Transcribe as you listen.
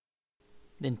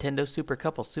Nintendo Super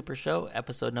Couple Super Show,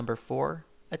 episode number 4,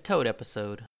 a Toad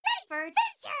episode. Ready for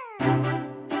adventure!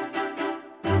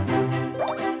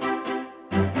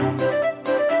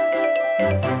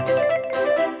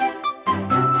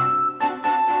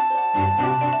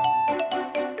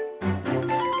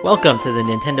 Welcome to the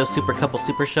Nintendo Super Couple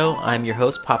Super Show. I'm your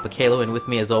host, Papa Kalo, and with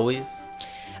me as always,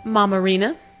 Mom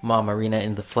Arena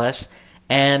in the flesh.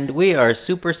 And we are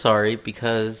super sorry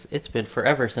because it's been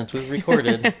forever since we've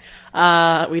recorded.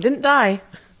 We didn't die.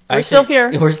 We're still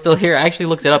here. We're still here. I actually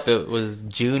looked it up. It was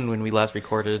June when we last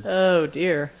recorded. Oh,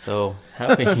 dear. So,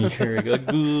 happy year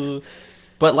ago.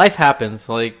 But life happens.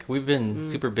 Like, we've been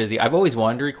super busy. I've always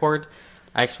wanted to record.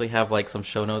 I actually have, like, some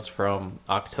show notes from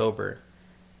October.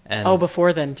 And,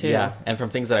 before then, too. Yeah, and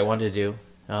from things that I wanted to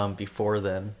do before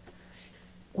then.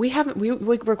 We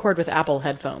record with Apple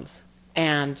headphones.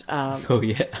 And Oh,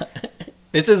 yeah.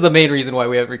 This is the main reason why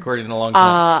we haven't recorded in a long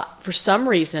time. For some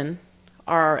reason,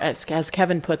 as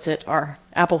Kevin puts it, our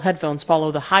Apple headphones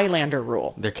follow the Highlander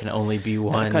rule. There can only be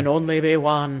one. There can only be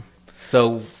one.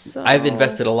 So I've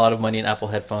invested a lot of money in Apple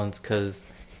headphones because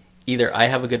either I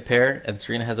have a good pair and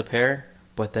Serena has a pair,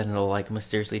 but then it'll like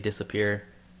mysteriously disappear,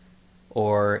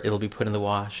 or it'll be put in the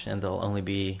wash and there'll only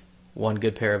be one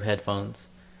good pair of headphones.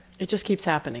 It just keeps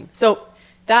happening. So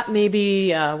that may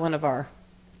be one of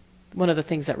the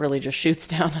things that really just shoots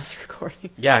down us recording.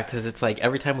 Yeah, because it's like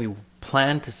every time we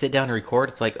plan to sit down and record,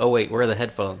 it's like, oh wait, where are the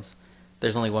headphones?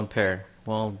 There's only one pair.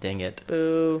 Well, dang it.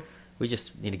 Boo. We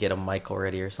just need to get a mic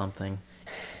already or something.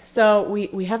 So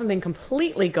we haven't been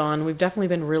completely gone. We've definitely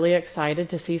been really excited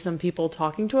to see some people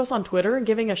talking to us on Twitter and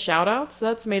giving us shout-outs.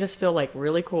 That's made us feel like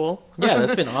really cool. Yeah,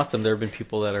 that's been awesome. There have been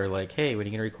people that are like, hey, when are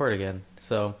you going to record again?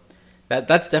 So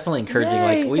that's definitely encouraging.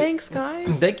 Yay, Like, thanks,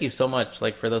 guys. Thank you so much.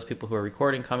 Like, for those people who are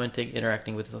recording, commenting,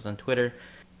 interacting with us on Twitter.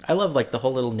 I love like the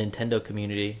whole little Nintendo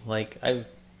community. Like, I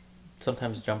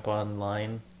sometimes jump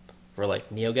online for like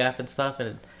NeoGAF and stuff,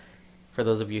 and for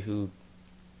those of you who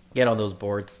get on those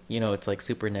boards, you know, it's like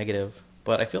super negative.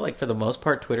 But I feel like for the most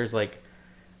part, Twitter's like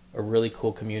a really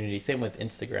cool community. Same with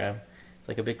Instagram. It's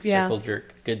like a big circle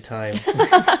jerk, good time.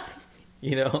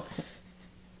 You know?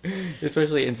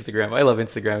 Especially Instagram. I love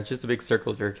Instagram. It's just a big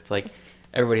circle jerk. It's like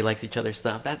everybody likes each other's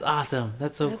stuff. That's awesome.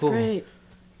 That's so cool. Great.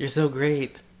 You're so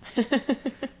great.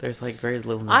 There's like very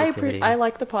little negativity. I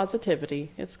like the positivity.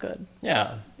 It's good.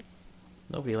 Yeah.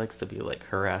 Nobody likes to be like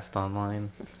harassed online.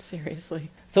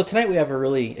 Seriously. So tonight we have a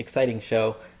really exciting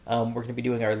show. We're going to be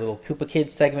doing our little Koopa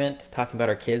Kids segment, talking about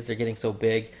our kids. They're getting so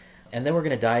big. And then we're going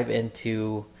to dive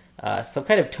into some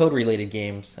kind of Toad-related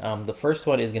games. The first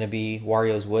one is going to be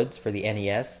Wario's Woods for the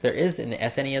NES. There is an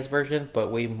SNES version,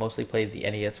 but we mostly played the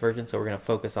NES version, so we're going to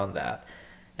focus on that.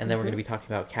 And then we're going to be talking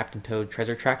about Captain Toad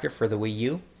Treasure Tractor for the Wii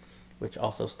U, which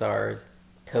also stars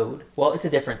Toad. Well, it's a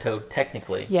different Toad,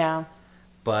 technically. Yeah.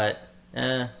 But,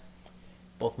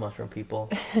 both mushroom people.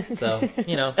 So,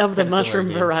 you know. Of the mushroom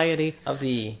variety. Of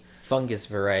the fungus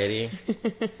variety.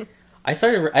 I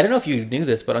don't know if you knew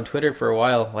this, but on Twitter for a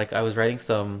while, like, I was writing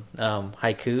some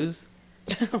haikus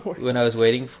when I was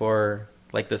waiting for,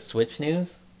 like, the Switch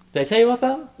news. Did I tell you about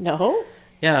that? No.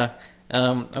 Yeah.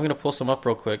 I'm going to pull some up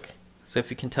real quick. So if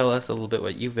you can tell us a little bit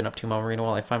what you've been up to, Mama Marina,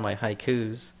 while I find my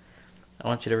haikus. I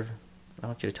want you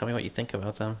to tell me what you think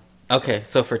about them. Okay,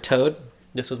 so for Toad,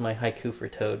 this was my haiku for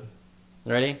Toad.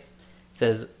 Ready? It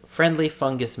says, friendly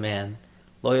fungus man,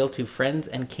 loyal to friends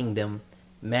and kingdom,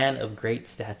 man of great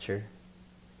stature.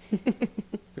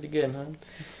 Pretty good, huh?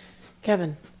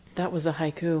 Kevin, that was a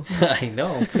haiku. I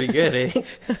know, pretty good, eh? Do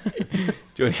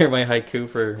you want to hear my haiku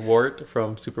for Wart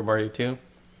from Super Mario 2? It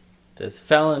says,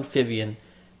 foul amphibian,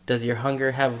 does your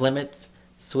hunger have limits,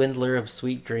 swindler of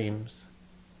sweet dreams?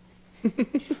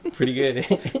 Pretty good,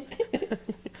 eh?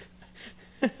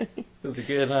 Those are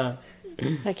good, huh?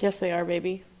 Heck yes, they are,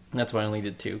 baby. That's why I only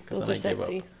did 2. Those are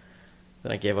sexy.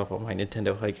 Then I gave up on my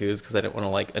Nintendo haikus because I didn't want to,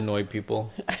 like, annoy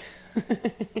people.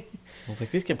 I was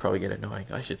like, these can probably get annoying.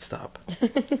 I should stop.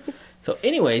 So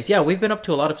anyways, yeah, we've been up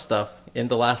to a lot of stuff in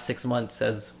the last 6 months,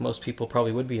 as most people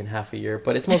probably would be in half a year.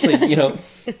 But it's mostly, you know,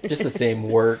 just the same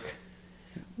work.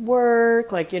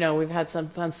 Like, you know, we've had some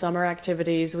fun summer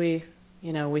activities. We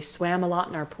swam a lot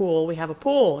in our pool. We have a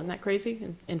pool. Isn't that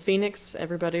crazy? In Phoenix,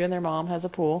 everybody and their mom has a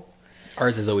pool.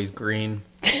 Ours is always green.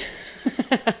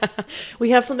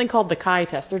 We have something called the Kai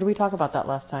test. Or did we talk about that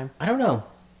last time? I don't know.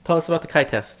 Tell us about the Kai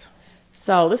test.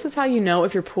 So this is how you know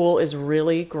if your pool is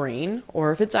really green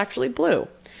or if it's actually blue.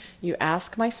 You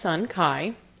ask my son,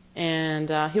 Kai, and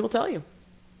he will tell you.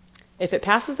 If it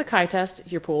passes the Kai test,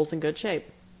 your pool's in good shape.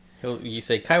 You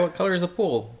say, Kai, what color is the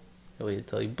pool? He'll either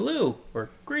tell you blue or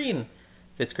green.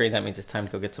 If it's green, that means it's time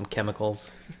to go get some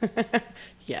chemicals.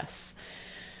 Yes.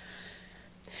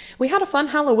 We had a fun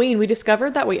Halloween. We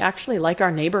discovered that we actually like our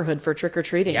neighborhood for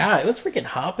trick-or-treating. Yeah, it was freaking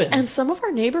hopping. And some of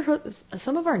our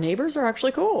neighbors are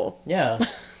actually cool. Yeah.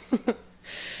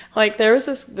 Like there was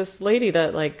this lady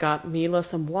that like got Mila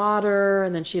some water,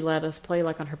 and then she let us play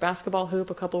like on her basketball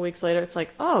hoop a couple weeks later. It's like,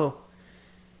 oh,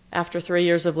 after 3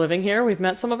 years of living here, we've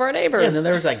met some of our neighbors. Yeah, and then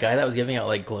there was that guy that was giving out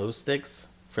like glow sticks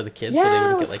for the kids so they Yeah, it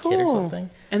wouldn't was get like cool. hit or something.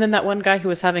 And then that one guy who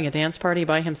was having a dance party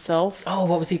by himself. Oh,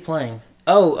 what was he playing?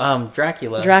 Oh,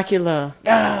 Dracula. Dracula. By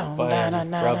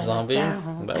Da-da-da-da-da-da. Rob Zombie.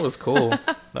 That was cool.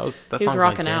 That He was song's my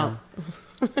rocking jam.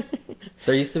 out.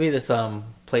 There used to be this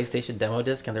PlayStation demo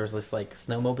disc, and there was this like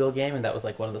snowmobile game, and that was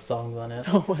like one of the songs on it.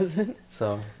 Oh, was it?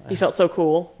 So You felt so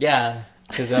cool. yeah,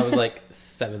 because I was like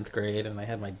 7th grade, and I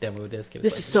had my demo disc. And it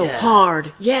was This is like, so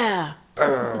hard. Yeah.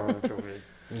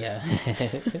 Yeah,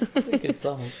 it's a good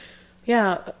song.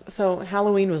 Yeah, so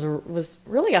Halloween was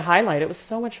really a highlight. It was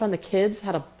so much fun. The kids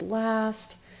had a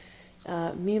blast.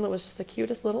 Mila was just the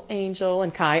cutest little angel.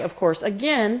 And Kai, of course,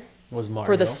 again, Was Mario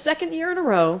for the second year in a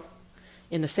row,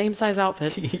 in the same size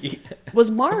outfit,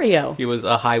 was Mario. He was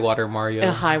a high water Mario.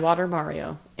 A high water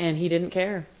Mario. And he didn't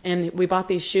care. And we bought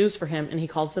these shoes for him, and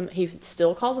he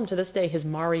still calls them to this day his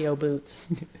Mario boots.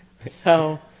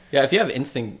 So... Yeah, if you have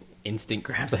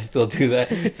Instagrams, I still do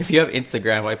that. If you have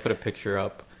Instagram, I put a picture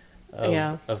up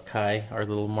of Kai, our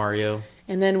little Mario.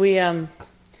 And then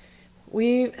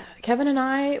Kevin and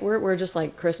I, we're just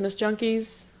like Christmas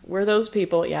junkies. We're those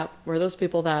people, we're those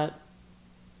people that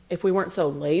if we weren't so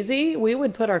lazy, we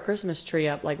would put our Christmas tree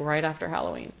up like right after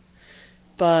Halloween.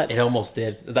 But It almost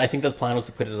did. I think the plan was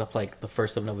to put it up like the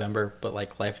 1st of November, but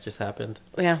like life just happened.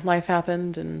 yeah, life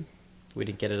happened, and We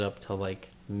didn't get it up till like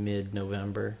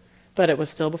mid-November. but it was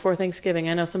still before Thanksgiving.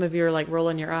 I know some of you are like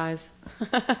rolling your eyes.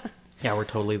 Yeah, we're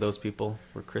totally those people.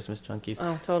 We're Christmas junkies.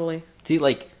 Oh, totally. See,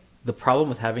 like, the problem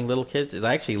with having little kids is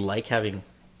I actually like having,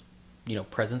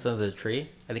 presents under the tree.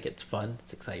 I think it's fun.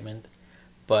 It's excitement.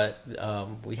 But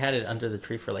we had it under the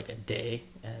tree for like a day,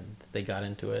 and they got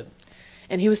into it.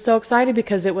 And he was so excited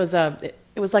because it was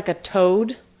like a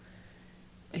toad.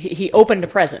 He opened a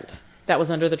present that was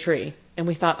under the tree. And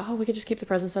we thought, oh, we could just keep the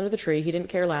presents under the tree. He didn't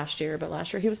care last year, but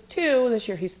last year he was 2. This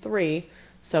year he's 3.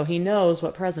 So he knows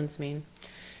what presents mean.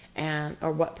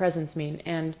 Or what presents mean.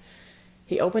 And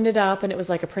he opened it up, and it was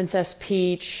like a Princess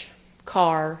Peach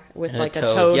car with And like a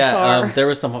toad yeah, car. there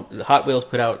was some Hot Wheels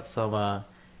put out some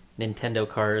Nintendo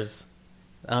cars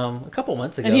a couple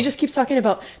months ago. And he just keeps talking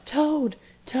about Toad,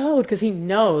 because he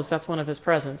knows that's one of his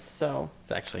presents. So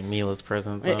It's actually Mila's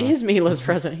present. it is Mila's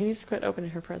present. He needs to quit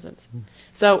opening her presents.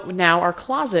 So now our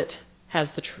closet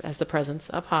has the presents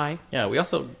up high. Yeah, we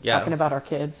also Talking about our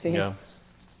kids. See? Yeah.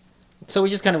 So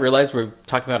we just kind of realized we're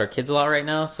talking about our kids a lot right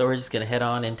now, so we're just going to head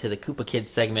on into the Koopa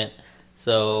Kids segment.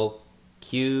 So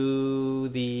cue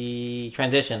the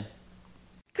transition.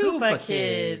 Koopa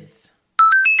Kids.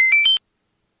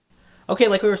 Okay,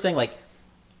 like we were saying, like,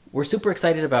 we're super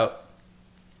excited about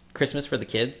Christmas for the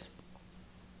kids.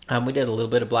 We did a little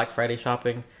bit of Black Friday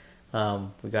shopping.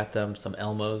 We got them some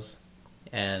Elmos,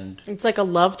 and It's like a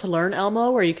Love to Learn Elmo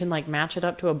where you can like match it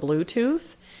up to a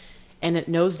Bluetooth, and it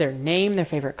knows their name, their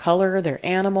favorite color, their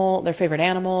favorite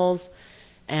animals,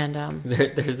 and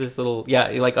there's this little,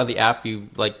 like on the app, you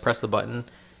like press the button,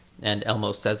 and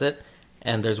Elmo says it.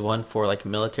 And there's one for like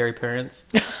military parents.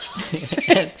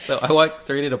 And so I want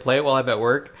Serena to play it while I'm at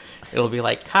work. It'll be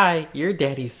like, Kai, your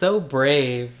daddy's so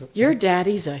brave. your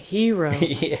daddy's a hero.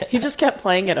 Yeah. He just kept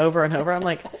playing it over and over. I'm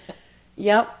like,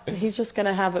 yep, he's just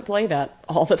gonna have it play that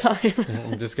all the time.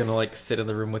 I'm just going to like sit in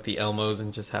the room with the Elmos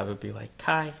and just have it be like,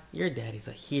 Kai, your daddy's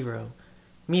a hero.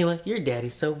 Mila, your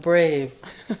daddy's so brave.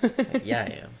 Like, yeah,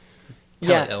 I am.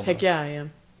 Tell yeah, it, Elmo. heck yeah, I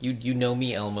am. You know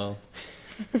me, Elmo.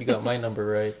 You got my number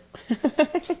right.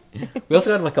 We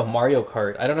also got like a Mario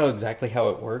Kart. I don't know exactly how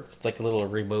it works. It's like a little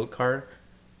remote car.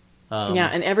 Yeah,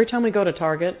 and every time we go to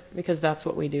Target, because that's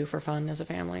what we do for fun as a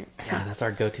family. Yeah, that's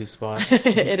our go-to spot.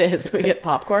 It is. We get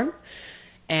popcorn,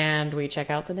 and we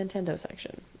check out the Nintendo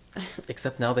section.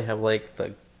 Except now they have like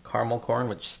the caramel corn,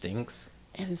 which stinks.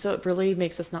 And so it really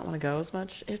makes us not want to go as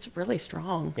much. It's really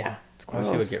strong. Yeah, It's I wish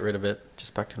they would gross. get rid of it.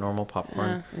 Just back to normal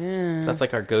popcorn. Yeah. That's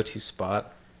like our go-to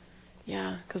spot.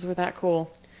 Yeah, because we're that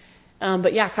cool.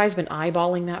 But yeah, Kai's been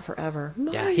eyeballing that forever.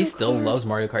 Yeah, Mario he still Kart. loves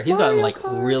Mario Kart. He's Mario gotten like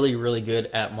Kart. really, really good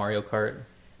at Mario Kart.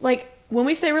 Like, when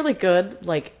we say really good,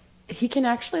 like, he can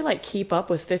actually, like, keep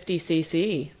up with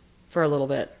 50cc for a little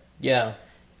bit. Yeah.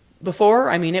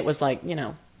 Before, I mean, it was like,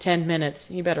 10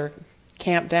 minutes. You better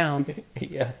camp down.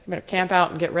 Yeah. You better camp out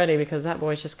and get ready because that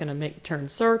boy's just going to turn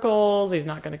circles. He's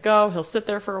not going to go. He'll sit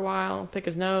there for a while, pick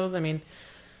his nose. I mean,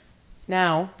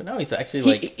 now But now he's actually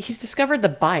like, he's discovered the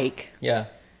bike. yeah.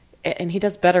 And he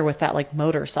does better with that like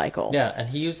motorcycle. Yeah, and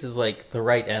he uses like the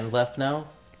right and left now,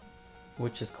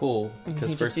 which is cool because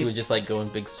he first just he used- would just like go in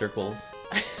big circles.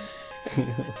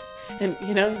 And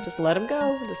you know, just let him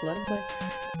go. Just let him play.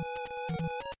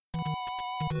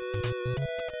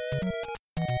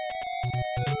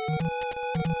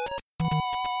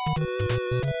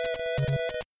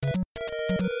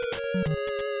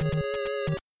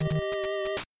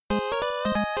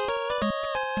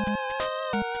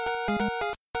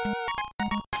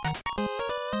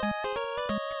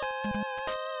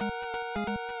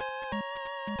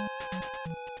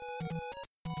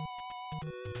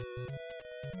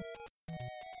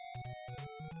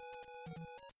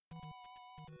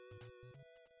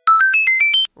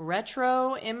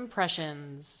 Retro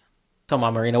impressions. Come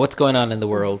on, Marina, what's going on in the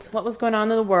world? What was going on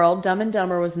in the world? Dumb and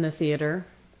Dumber was in the theater.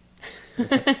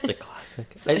 It's the classic.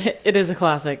 It is a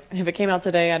classic. If it came out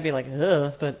today, I'd be like,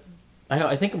 ugh. But I know.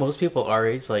 I think most people our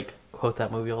age like quote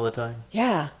that movie all the time.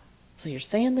 yeah. So you're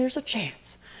saying there's a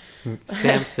chance?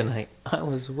 Samsonite. I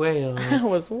was way off. I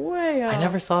was way off. I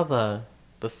never saw the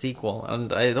sequel,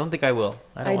 and I don't think I will.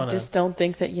 I don't I want to. just don't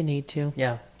think that you need to.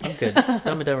 Yeah, I'm good. Dumb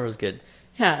and Dumber was good.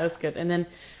 Yeah, it was good. And then,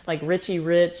 like, Richie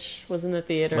Rich was in the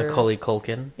theater. Macaulay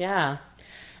Culkin. Yeah.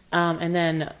 And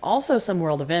then also some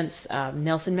world events.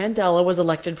 Nelson Mandela was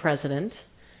elected president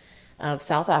of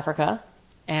South Africa.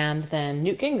 And then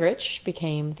Newt Gingrich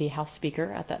became the House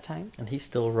Speaker at that time. And he's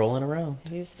still rolling around.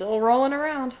 He's still rolling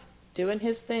around, doing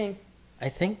his thing. I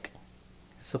think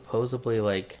supposedly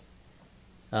like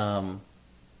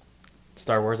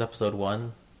Star Wars Episode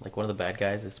 1, like one of the bad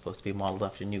guys is supposed to be modeled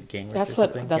after Newt Gingrich That's or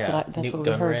what something. that's Newt what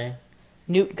we heard. Gunray.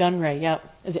 Newt Gunray,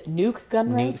 yep. Is it Nuke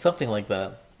Gunray? Something like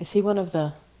that. Is he one of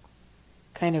the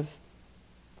kind of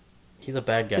He's a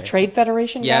bad guy. the Trade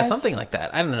Federation Yeah, guys? something like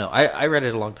that. I don't know. I read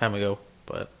it a long time ago,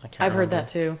 but I can't I've heard remember. that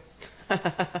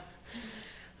too.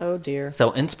 Oh dear.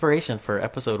 So inspiration for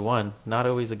Episode 1, not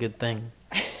always a good thing.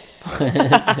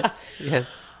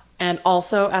 Yes. And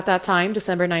also at that time,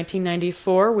 December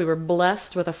 1994, we were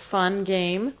blessed with a fun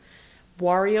game,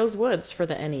 Wario's Woods for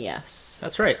the NES.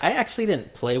 That's right. I actually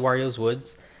didn't play Wario's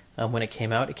Woods when it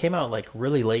came out. It came out like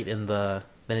really late in the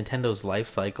Nintendo's life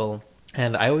cycle,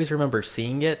 and I always remember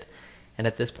seeing it. And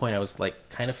at this point, I was like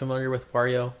kind of familiar with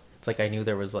Wario. It's like I knew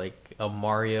there was like a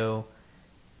Mario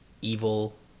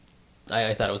evil.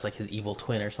 I thought it was like his evil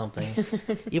twin or something.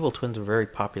 Evil twins were very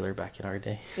popular back in our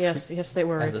days. Yes, they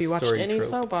were. As If a you watched story any trope.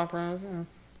 soap opera. Yeah.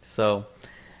 So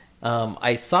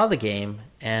I saw the game,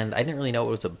 and I didn't really know what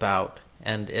it was about.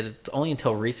 And it's only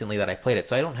until recently that I played it,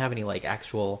 so I don't have any like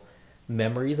actual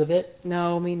memories of it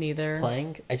No, me neither.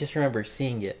 playing. I just remember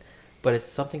seeing it, but it's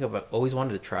something I've always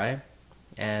wanted to try.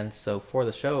 And so for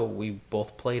the show, we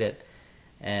both played it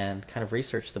and kind of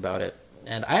researched about it.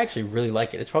 And I actually really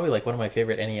like it. It's probably like one of my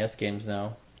favorite NES games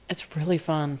now. It's really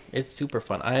fun. It's super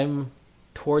fun. I'm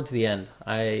towards the end.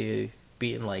 I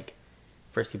beaten like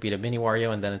first you beat a mini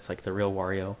Wario and then it's like the real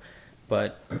Wario.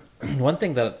 But one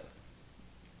thing that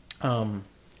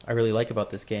I really like about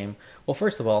this game, well,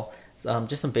 first of all,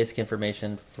 just some basic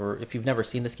information for if you've never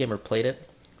seen this game or played it.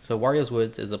 So Wario's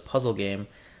Woods is a puzzle game.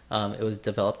 It was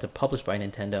developed and published by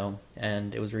Nintendo,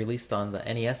 and it was released on the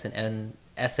NES and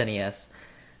SNES.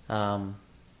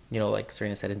 Like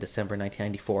Serena said, in December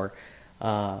 1994.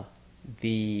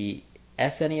 The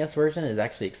SNES version is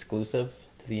actually exclusive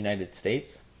to the United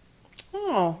States.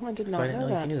 Oh, I did not So I didn't know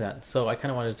know if that. you knew that. So I kind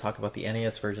of wanted to talk about the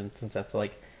NES version since that's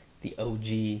like the OG,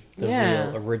 the Yeah.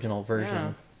 real original version.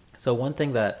 Yeah. So one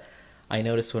thing that I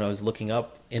noticed when I was looking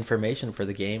up information for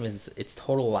the game is its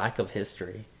total lack of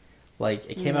history. Like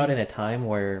it came out in a time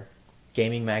where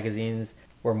gaming magazines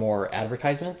were more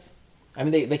advertisements. I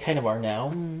mean, they kind of are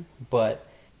now, but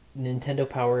Nintendo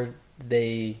Power,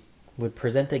 they would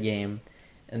present a game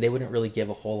and they wouldn't really give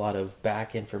a whole lot of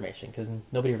back information because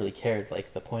nobody really cared.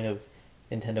 Like the point of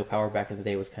Nintendo Power back in the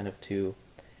day was kind of to,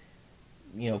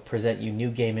 present you new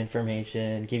game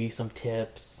information, give you some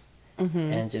tips,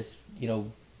 and just,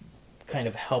 kind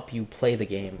of help you play the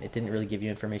game. It didn't really give you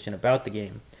information about the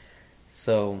game.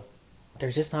 So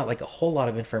there's just not like a whole lot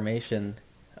of information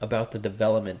about the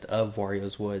development of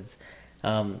Wario's Woods.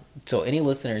 So any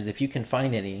listeners, if you can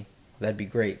find any, that'd be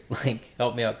great. Like,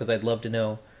 help me out because I'd love to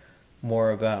know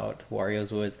more about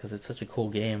Wario's Woods because it's such a cool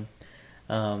game.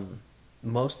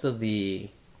 Most of the,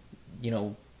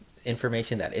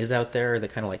 information that is out there, the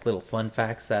kind of like little fun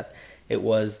facts that it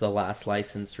was the last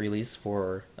licensed release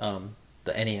for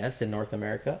the NES in North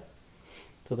America.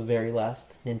 So the very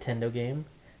last Nintendo game.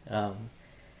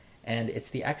 And it's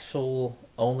the actual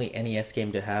only NES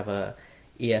game to have a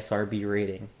ESRB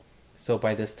rating. So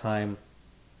by this time,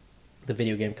 the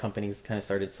video game companies kind of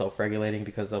started self-regulating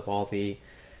because of all the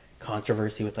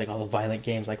controversy with like all the violent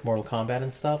games like Mortal Kombat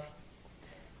and stuff.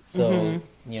 So,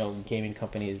 gaming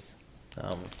companies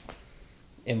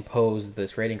imposed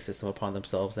this rating system upon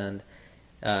themselves, and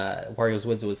Wario's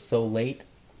Woods was so late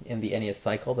in the NES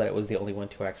cycle that it was the only one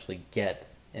to actually get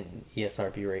an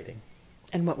ESRB rating.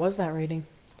 And what was that rating?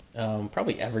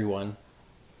 Probably everyone.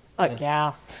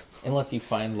 Yeah. Unless you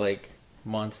find like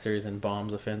monsters and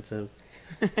bombs offensive.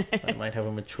 That might have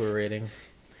a mature rating.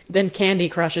 Then Candy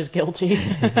Crush is guilty.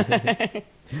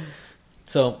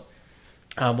 So,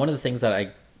 one of the things that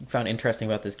I found interesting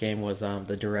about this game was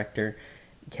the director,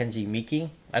 Kenji Miki.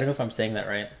 I don't know if I'm saying that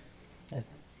right,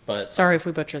 but Sorry if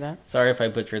we butcher that. sorry if I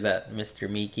butchered that, Mr.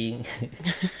 Miki.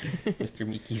 Mr.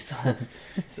 Miki-san.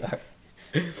 Sorry.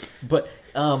 But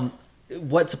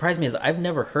what surprised me is I've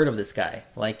never heard of this guy.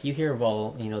 Like, you hear of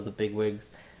all, the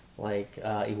bigwigs, like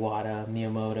Iwata,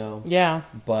 Miyamoto. Yeah.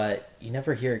 But you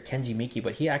never hear Kenji Miki,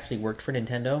 but he actually worked for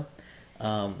Nintendo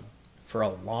for a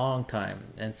long time.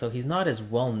 And so he's not as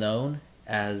well known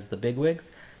as the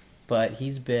bigwigs, but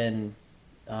he's been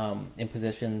in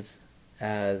positions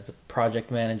as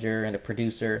project manager and a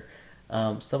producer.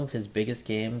 Some of his biggest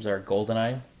games are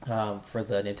GoldenEye for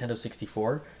the Nintendo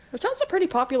 64. Which sounds a pretty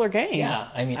popular game. Yeah,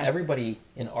 I mean, everybody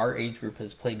in our age group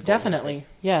has played GoldenEye. Definitely,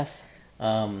 yes.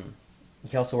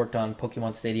 He also worked on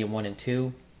Pokemon Stadium 1 and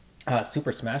 2,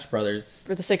 Super Smash Brothers.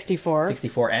 For the 64.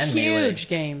 64 and Melee. Huge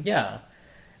game. Yeah.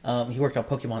 He worked on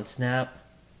Pokemon Snap,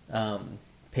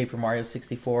 Paper Mario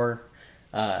 64,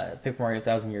 Paper Mario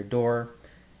 1000 Year Door.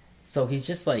 So he's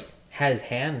just like had his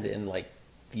hand in like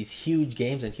these huge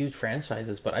games and huge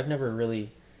franchises, but I've never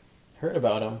really heard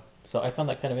about him. So I found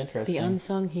that kind of interesting. The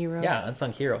unsung hero. Yeah,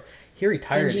 unsung hero. He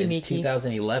retired Kenji in Miki.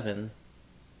 2011.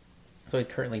 So he's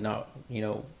currently not,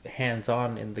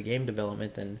 hands-on in the game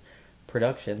development and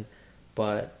production.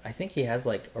 But I think he has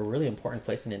like a really important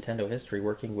place in Nintendo history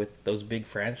working with those big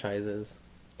franchises.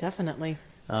 Definitely.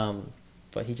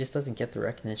 But he just doesn't get the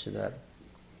recognition that,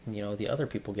 the other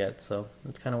people get. So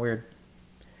it's kind of weird.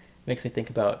 Makes me think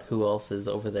about who else is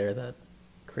over there that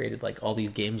created like all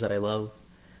these games that I love,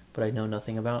 but I know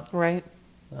nothing about. Right.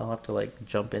 I'll have to like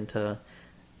jump into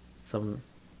some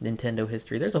Nintendo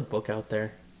history. There's a book out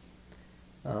there.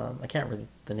 I can't remember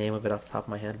the name of it off the top of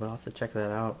my head, but I'll have to check that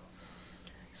out.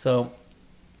 So,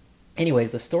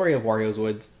 anyways, the story of Wario's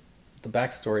Woods, the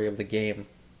backstory of the game,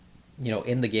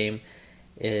 in the game,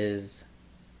 is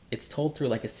it's told through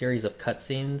like a series of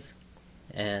cutscenes,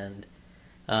 and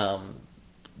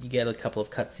you get a couple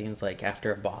of cutscenes like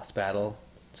after a boss battle.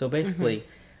 So basically,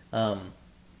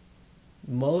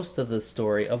 most of the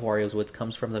story of Wario's Woods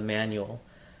comes from the manual,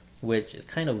 which is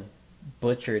kind of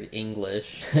butchered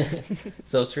English.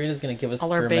 So Serena's going to give us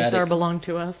all our base are belong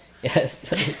to us. Yes,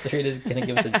 Serena's going to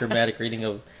give us a dramatic reading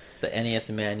of the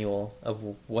NES manual of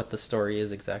what the story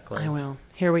is exactly. I will.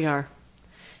 Here we are.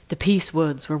 The Peace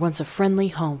Woods were once a friendly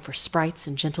home for sprites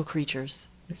and gentle creatures.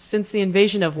 Since the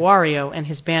invasion of Wario and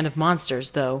his band of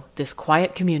monsters, though, this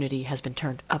quiet community has been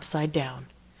turned upside down.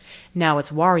 Now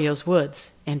it's Wario's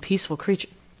Woods and peaceful creature.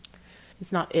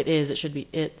 It's not it is, it should be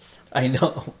it's. I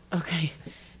know. Okay.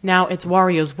 Now it's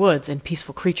Wario's Woods and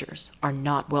peaceful creatures are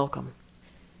not welcome.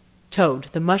 Toad,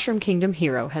 the Mushroom Kingdom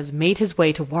hero, has made his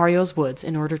way to Wario's Woods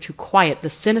in order to quiet the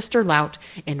sinister lout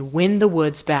and win the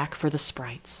woods back for the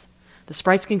sprites. The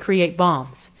sprites can create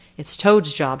bombs. It's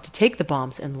Toad's job to take the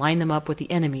bombs and line them up with the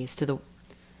enemies of the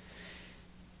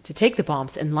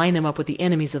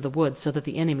woods so that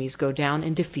the enemies go down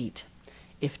in defeat.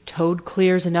 If Toad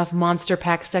clears enough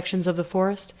monster-packed sections of the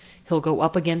forest, he'll go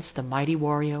up against the mighty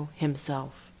Wario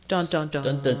himself. Dun dun dun.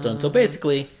 Dun dun dun. So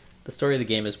basically, the story of the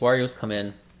game is Wario's come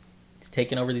in, he's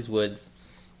taken over these woods.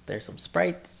 There's some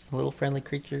sprites, little friendly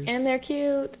creatures. And they're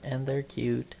cute.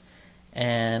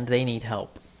 And they need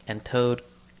help. And Toad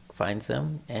finds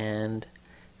them, and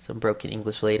some broken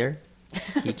English later,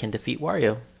 he can defeat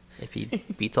Wario if he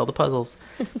beats all the puzzles.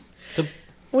 So,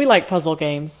 We like puzzle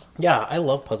games. yeah, I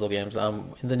love puzzle games.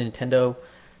 In the Nintendo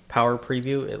Power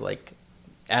preview, it like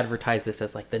advertised this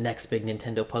as like the next big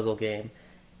Nintendo puzzle game.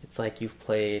 It's like you've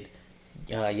played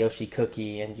Yoshi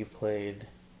Cookie and you've played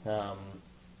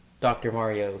Dr.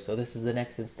 Mario, so this is the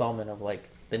next installment of like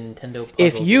the Nintendo puzzle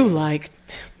If you game. like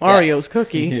Mario's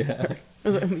cookie. Yeah.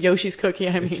 Yoshi's cookie,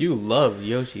 I mean. If you love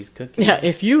Yoshi's Cookie. Yeah,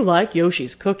 if you like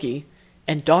Yoshi's cookie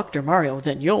and Dr. Mario,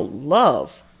 then you'll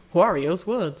love Wario's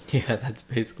Woods. Yeah, that's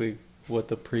basically what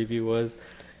the preview was.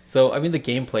 So, I mean, the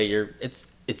gameplay,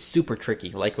 it's super tricky.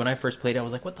 Like, when I first played it, I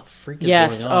was like, what the freak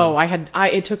is going on?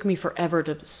 It took me forever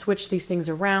to switch these things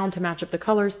around to match up the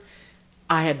colors.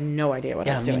 I had no idea what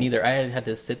I was Yeah, me doing. neither. I had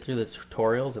to sit through the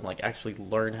tutorials and, like, actually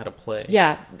learn how to play.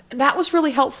 Yeah, that was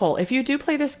really helpful. If you do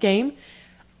play this game,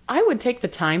 I would take the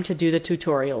time to do the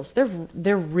tutorials.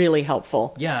 They're really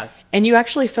helpful. Yeah. And you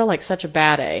actually feel like such a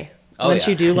bad A. Oh, Once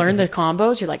yeah. you do learn the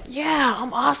combos, you're like, yeah,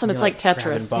 I'm awesome. It's You're, like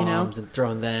Tetris, grabbing you know? bombs and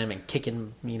throwing them and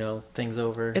kicking, things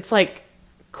over. It's like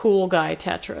cool guy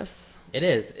Tetris. It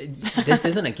is. This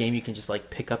isn't a game you can just like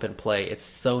pick up and play. It's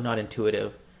so not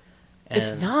intuitive. And,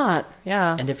 It's not,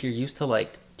 yeah. And if you're used to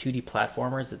like 2D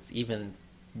platformers, it's even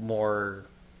more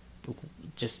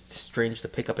just strange to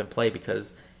pick up and play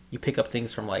because you pick up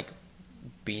things from like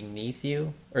beneath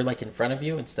you or like in front of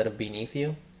you instead of beneath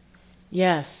you.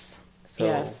 Yes. So,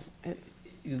 yes.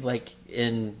 like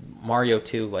in Mario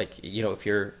 2, like, if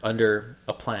you're under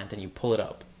a plant and you pull it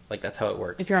up, like that's how it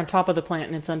works. If you're on top of the plant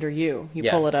and it's under you, you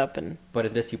Yeah. pull it up and... But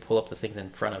in this, you pull up the things in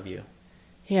front of you.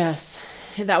 Yes.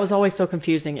 That was always so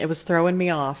confusing. It was throwing me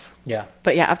off. Yeah.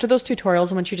 But yeah, after those tutorials,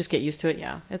 and once you just get used to it,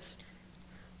 yeah, it's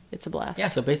a blast. Yeah,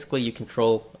 so basically you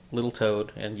control Little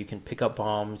Toad and you can pick up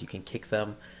bombs, you can kick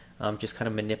them, just kind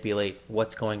of manipulate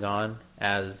what's going on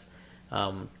as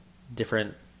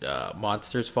different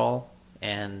monsters fall.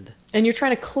 And you're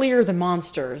trying to clear the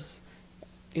monsters.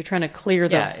 You're trying to clear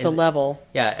the level.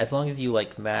 Yeah, as long as you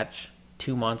like match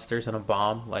 2 monsters and a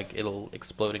bomb, like it'll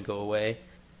explode and go away.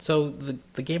 So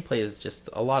the gameplay is just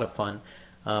a lot of fun.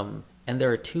 And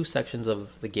there are 2 sections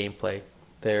of the gameplay.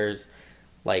 There's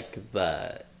like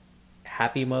the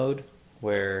happy mode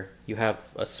where you have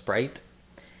a sprite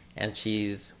and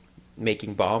she's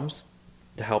making bombs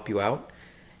to help you out.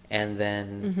 And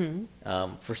then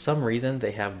for some reason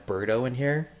they have Birdo in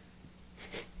here.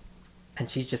 And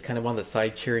she's just kind of on the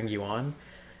side cheering you on.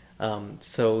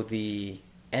 So the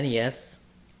NES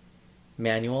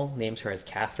manual names her as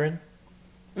Catherine.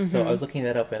 So I was looking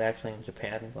that up, and actually in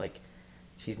Japan, like,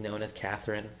 she's known as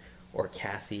Catherine or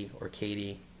Cassie or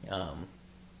Katie.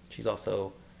 She's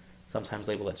also sometimes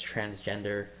labeled as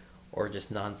transgender or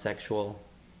just non-sexual.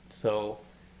 So,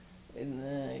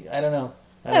 I don't know.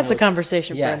 That's a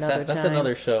conversation for Yeah, another time. that's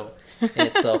another show in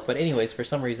itself. But anyways, for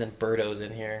some reason, Birdo's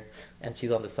in here, and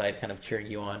she's on the side kind of cheering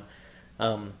you on.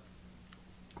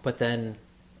 But then,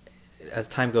 as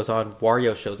time goes on,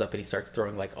 Wario shows up, and he starts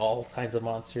throwing, like, all kinds of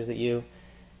monsters at you,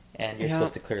 and you're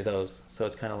supposed to clear those. So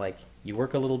it's kind of like, you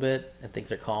work a little bit, and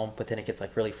things are calm, but then it gets,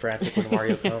 like, really frantic when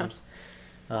Wario comes.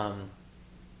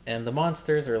 And the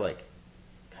monsters are, like,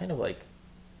 kind of like,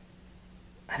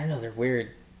 I don't know, they're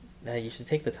weird. You should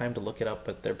take the time to look it up,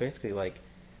 but they're basically like,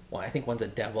 well, I think one's a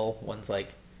devil, one's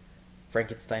like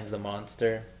Frankenstein's the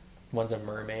monster, one's a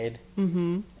mermaid,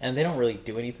 and they don't really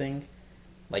do anything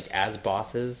like as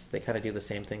bosses. They kind of do the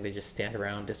same thing. They just stand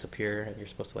around, disappear, and you're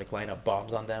supposed to like line up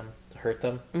bombs on them to hurt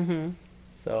them.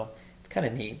 So it's kind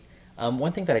of neat.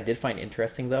 One thing that I did find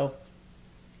interesting though,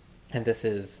 and this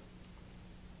is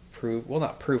proof, well,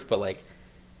 not proof, but like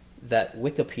that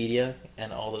Wikipedia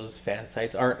and all those fan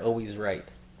sites aren't always right.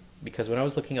 Because when I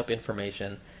was looking up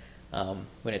information,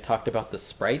 when it talked about the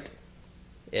sprite,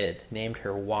 it named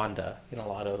her Wanda in a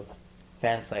lot of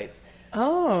fan sites.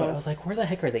 Oh. But I was like, where the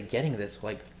heck are they getting this?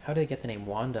 Like, how did they get the name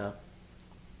Wanda?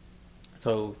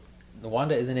 So,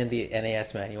 Wanda isn't in the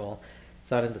NES manual. It's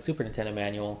not in the Super Nintendo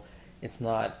manual. It's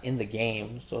not in the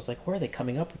game. So I was like, where are they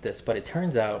coming up with this? But it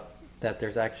turns out that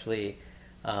there's actually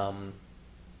a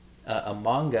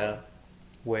manga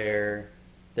where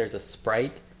there's a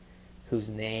sprite whose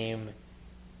name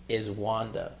is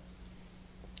Wanda.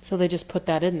 So they just put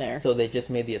that in there. So they just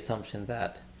made the assumption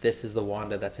that this is the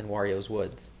Wanda that's in Wario's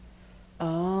Woods.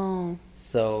 Oh.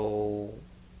 So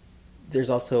there's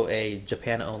also a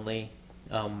Japan-only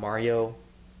Mario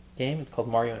game. It's called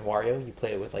Mario and Wario. You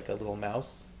play it with like a little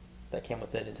mouse that came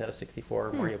with the Nintendo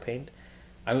 64 Mario Paint.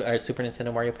 Super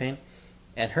Nintendo Mario Paint.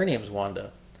 And her name's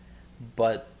Wanda.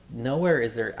 But nowhere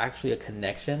is there actually a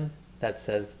connection that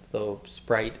says the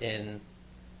sprite in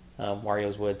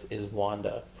Wario's Woods is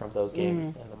Wanda from those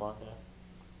games in the manga.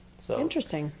 So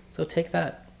Interesting. So take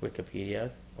that, Wikipedia,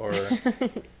 or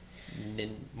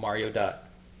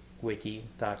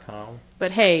mario.wiki.com.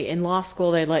 But hey, in law school,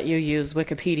 they let you use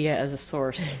Wikipedia as a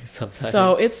source. Sometimes.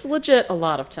 So it's legit a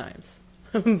lot of times.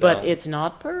 But So, it's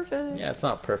not perfect. Yeah, it's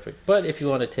not perfect. But if you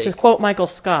want to take... To quote Michael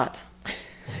Scott.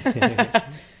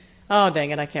 Oh,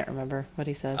 dang it, I can't remember what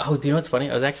he says. Oh, do you know what's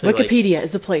funny? I was actually Wikipedia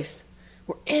is a place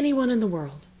where anyone in the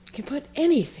world can put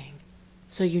anything,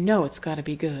 so you know it's got to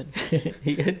be good. Do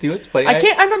you know what's funny?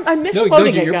 I'm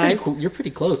misquoting it, guys. You're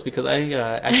pretty close because I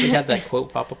actually had that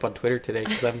quote pop up on Twitter today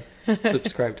because I'm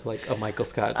subscribed to like a Michael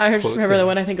Scott I just quote remember thing. that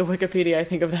when I think of Wikipedia, I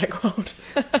think of that quote.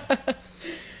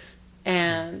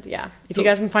 And yeah, if you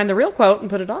guys can find the real quote and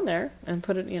put it on there and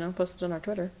put it, post it on our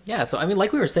Twitter. Yeah, so I mean,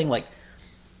 like we were saying, like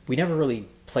we never really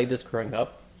played this growing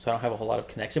up, so I don't have a whole lot of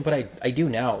connection, but I do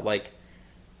now. Like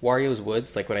Wario's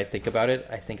Woods, like when I think about it,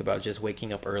 I think about just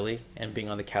waking up early and being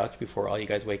on the couch before all you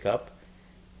guys wake up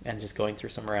and just going through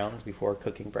some rounds before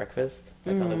cooking breakfast,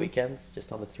 like on the weekends,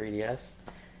 just on the 3DS.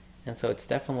 And so it's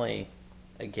definitely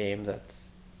a game that's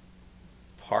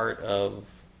part of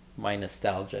my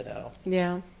nostalgia now.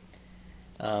 Yeah.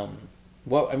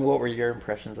 What were your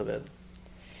impressions of it?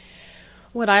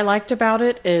 What I liked about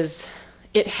it is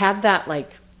it had that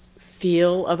like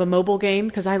feel of a mobile game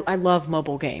because I love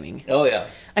mobile gaming. Oh yeah.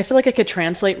 I feel like it could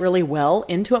translate really well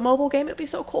into a mobile game. It'd be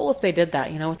so cool if they did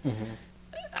that, you know.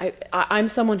 I'm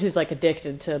someone who's like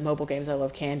addicted to mobile games. I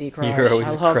love Candy Crush. You're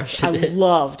always crushing it. I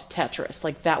loved Tetris.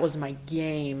 Like that was my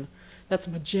game. That's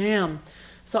my jam.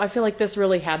 So I feel like this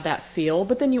really had that feel,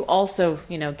 but then you also,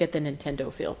 you know, get the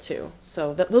Nintendo feel too.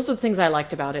 So those are the things I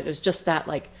liked about it. Is just that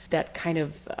like that kind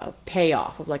of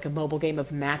payoff of like a mobile game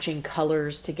of matching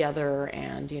colors together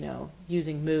and, you know,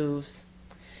 using moves.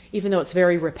 Even though it's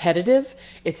very repetitive,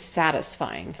 it's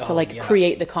satisfying to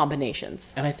create the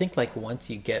combinations. And I think like once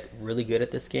you get really good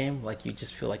at this game, like you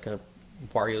just feel like a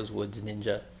Wario's Woods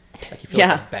ninja. Like you feel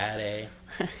like a bad A.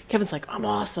 Kevin's like, I'm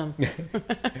awesome.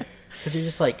 Because you're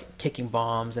just like kicking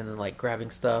bombs and then like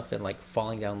grabbing stuff and like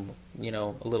falling down, you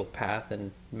know, a little path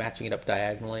and matching it up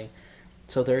diagonally.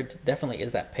 So there definitely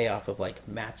is that payoff of like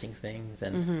matching things,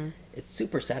 and it's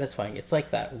super satisfying. It's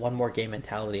like that one more game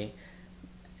mentality.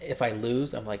 If I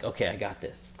lose, I'm like, okay, I got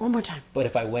this. One more time. But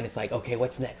if I win, it's like, okay,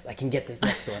 what's next? I can get this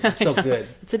next one. It's so good.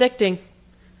 It's addicting.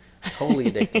 Totally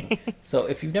addicting. So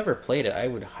if you've never played it, I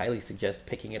would highly suggest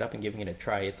picking it up and giving it a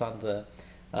try. It's on the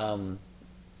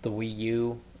Wii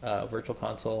U Virtual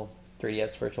Console,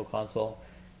 3DS Virtual Console,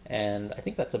 and I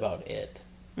think that's about it.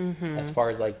 As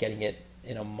far as like getting it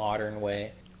in a modern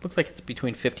way. Looks like it's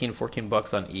between $15 and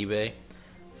 $14 on eBay.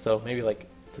 So maybe like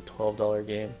it's a $12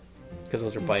 game. Because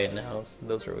those are buy it nows.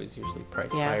 Those are always usually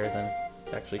priced higher than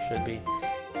it actually should be.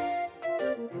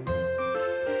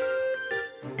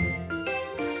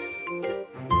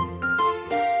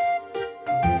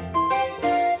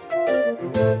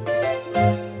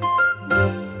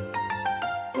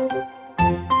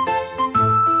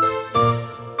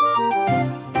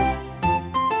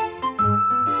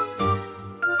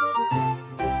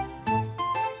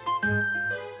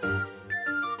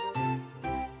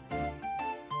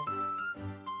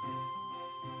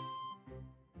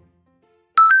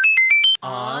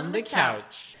 On the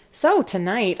couch. So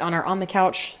tonight on our On the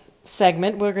Couch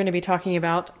segment, we're going to be talking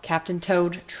about Captain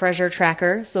Toad Treasure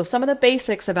Tracker. So some of the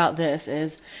basics about this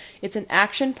is it's an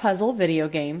action puzzle video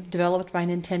game developed by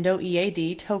Nintendo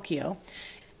EAD Tokyo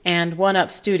and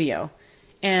 1UP Studio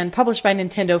and published by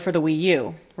Nintendo for the Wii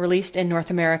U. Released in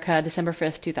North America December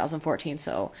 5th, 2014.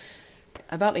 So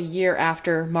about a year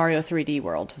after Mario 3D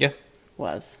World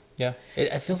was. Yeah.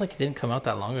 It feels like it didn't come out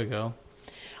that long ago.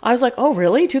 I was like, oh,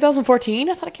 really? 2014?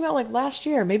 I thought it came out like last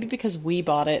year. Maybe because we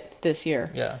bought it this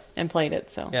year and played it.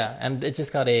 So yeah, and it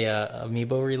just got a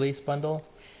Amiibo release bundle.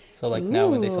 So like now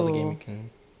when they sell the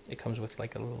game, it comes with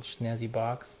like a little snazzy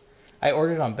box. I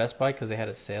ordered it on Best Buy because they had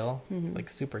a sale, like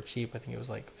super cheap. I think it was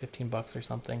like $15 or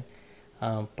something.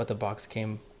 But the box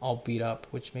came all beat up,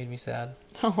 which made me sad.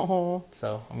 Oh.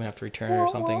 So I'm going to have to return it or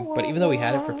something. But even though we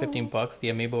had it for $15, the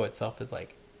Amiibo itself is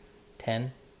like $10.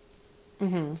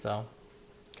 So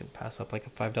could pass up like a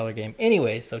 $5 game.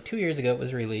 Anyway, so 2 years ago it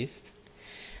was released.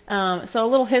 So a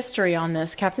little history on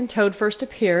this. Captain Toad first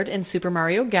appeared in Super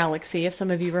Mario Galaxy, if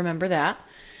some of you remember that.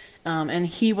 And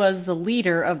he was the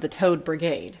leader of the Toad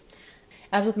Brigade.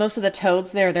 As with most of the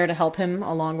Toads, they're there to help him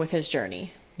along with his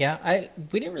journey. Yeah,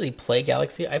 we didn't really play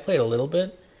Galaxy. I played a little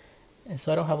bit, and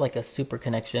so I don't have like a super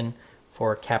connection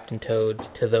for Captain Toad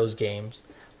to those games.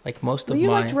 Like most of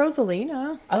you liked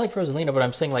Rosalina. I like Rosalina, but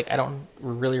I'm saying like I don't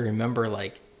really remember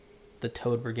like the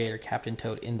Toad Brigade or Captain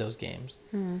Toad in those games.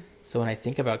 So when I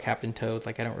think about Captain Toad,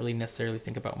 like I don't really necessarily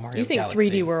think about Mario Galaxy. You think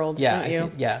 3D World, don't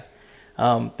you?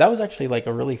 That was actually like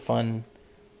a really fun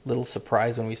little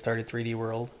surprise when we started 3D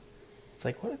World. It's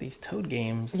like, what are these Toad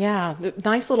games? Yeah,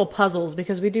 nice little puzzles,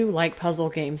 because we do like puzzle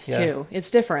games too.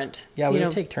 It's different. Yeah, we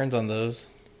would take turns on those.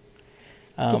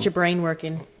 Get your brain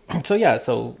working.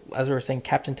 So as we were saying,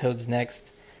 Captain Toad's next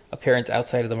appearance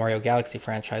outside of the Mario Galaxy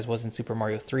franchise was in Super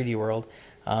Mario 3D World,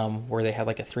 where they had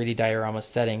like a 3D diorama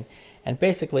setting. And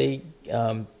basically,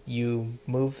 you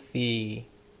move the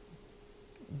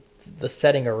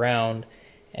setting around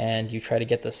and you try to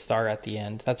get the star at the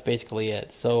end. That's basically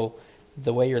it. So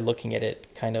the way you're looking at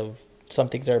it, kind of, some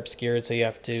things are obscured, so you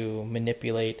have to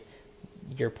manipulate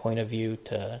your point of view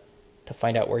to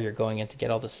find out where you're going and to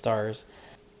get all the stars.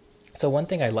 So one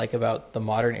thing I like about the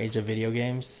modern age of video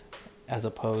games, as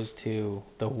opposed to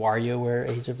the WarioWare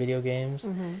age of video games,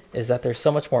 is that there's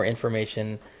so much more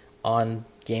information on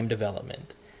game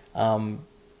development.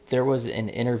 There was an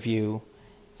interview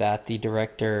that the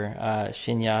director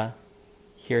Shinya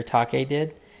Hiratake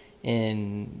did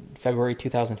in February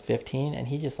 2015, and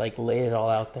he just like laid it all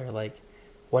out there, like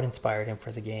what inspired him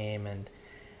for the game and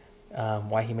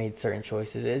why he made certain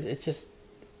choices.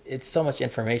 It's so much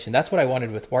information. That's what I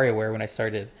wanted with WarioWare when I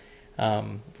started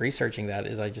researching that.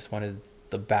 Is I just wanted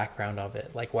the background of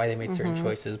it, like why they made certain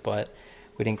choices, but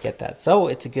we didn't get that. So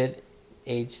it's a good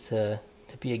age to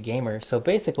be a gamer. So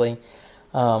basically,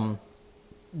 the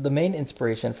main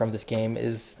inspiration from this game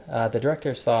is the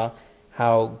director saw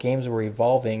how games were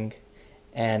evolving,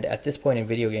 and at this point in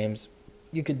video games,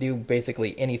 you could do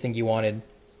basically anything you wanted.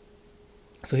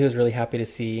 So he was really happy to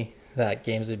see that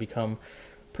games had become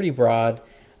pretty broad,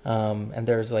 and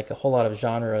there's like a whole lot of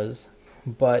genres,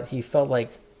 but he felt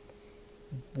like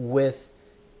with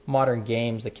modern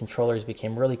games, the controllers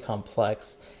became really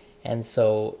complex, and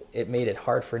so it made it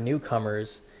hard for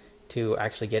newcomers to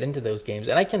actually get into those games.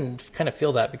 And I can kind of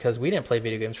feel that because we didn't play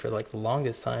video games for like the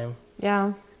longest time.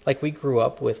 Yeah. Like we grew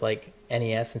up with like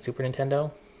NES and Super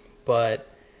Nintendo, but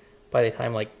by the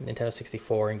time like Nintendo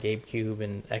 64 and GameCube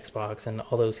and Xbox and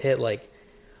all those hit, like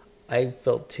I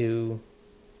felt it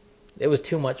was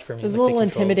too much for me. It was like, a little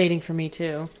intimidating for me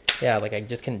too. Yeah, like I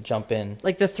just couldn't jump in.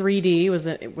 Like the 3D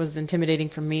was intimidating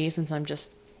for me since I'm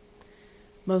just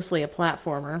mostly a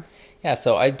platformer. Yeah,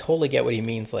 so I totally get what he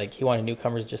means. Like he wanted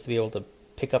newcomers just to be able to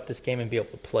pick up this game and be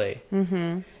able to play.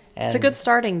 Mm-hmm. It's a good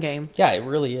starting game. Yeah, it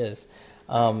really is.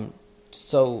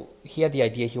 So he had the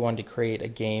idea he wanted to create a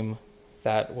game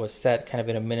that was set kind of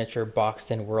in a miniature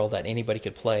boxed-in world that anybody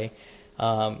could play.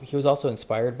 He was also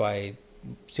inspired by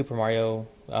Super Mario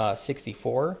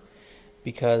 64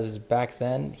 because back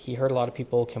then he heard a lot of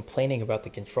people complaining about the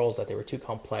controls, that they were too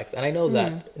complex. And I know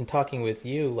that in talking with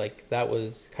you, like that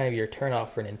was kind of your turnoff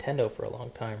for Nintendo for a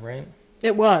long time, right?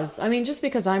 It was. I mean, just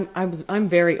because I'm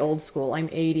very old school. I'm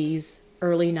 80s,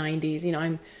 early 90s. You know,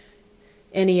 I'm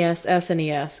NES,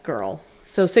 SNES girl.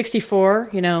 So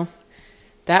 64, you know,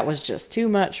 that was just too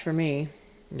much for me.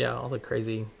 Yeah, all the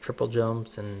crazy triple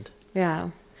jumps and...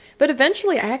 Yeah. But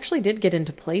eventually I actually did get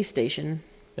into PlayStation.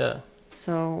 Yeah.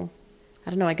 So, I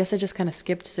don't know, I guess I just kind of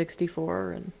skipped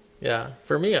 64 and... Yeah,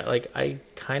 for me, like, I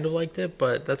kind of liked it,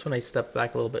 but that's when I stepped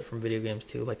back a little bit from video games,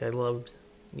 too. Like, I loved,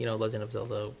 you know, Legend of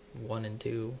Zelda 1 and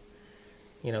 2,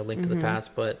 you know, Link to the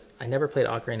Past, but I never played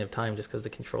Ocarina of Time just because the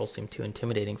controls seemed too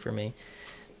intimidating for me.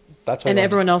 That's why. And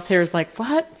everyone else here is like,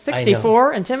 what?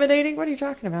 64? Intimidating? What are you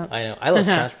talking about? I know. I love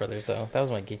Smash Brothers, though. That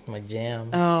was my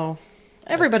jam. Oh,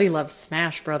 everybody loves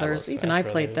Smash Brothers. Smash Even I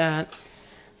played Brothers.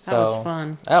 that. That was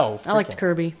fun. Oh, I liked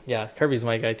Kirby. Yeah, Kirby's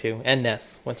my guy, too. And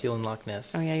Ness, once you unlock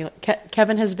Ness. Oh, yeah.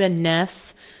 Kevin has been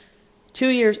Ness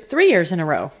 3 years in a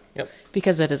row. Yep.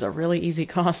 Because it is a really easy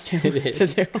costume It is, to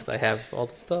do. because I have all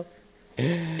the stuff.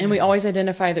 And we always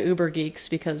identify the Uber geeks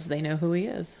because they know who he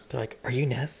is. They're like, are you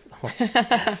Ness? I'm like,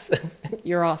 yes.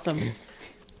 You're awesome.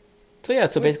 So yeah,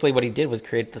 so basically what he did was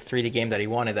create the 3D game that he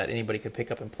wanted that anybody could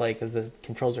pick up and play because the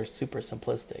controls are super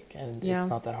simplistic and it's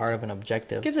not that hard of an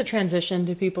objective. Gives a transition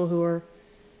to people who are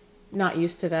not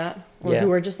used to that or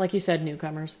who are just, like you said,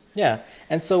 newcomers. Yeah,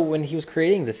 and so when he was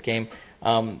creating this game,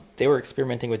 they were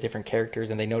experimenting with different characters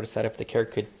and they noticed that if the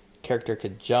character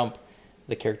could jump,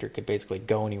 the character could basically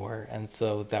go anywhere, and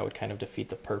so that would kind of defeat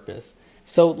the purpose.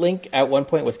 So Link at one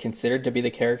point was considered to be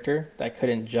the character that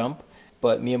couldn't jump,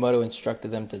 but Miyamoto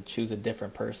instructed them to choose a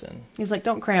different person. He's like,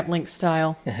 don't cramp Link's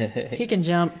style. He can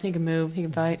jump, he can move, he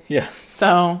can fight. Yeah.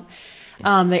 So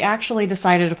they actually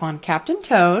decided upon Captain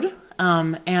Toad,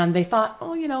 and they thought,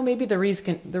 oh, you know, maybe the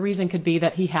reason could be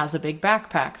that he has a big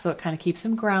backpack, so it kind of keeps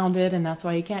him grounded, and that's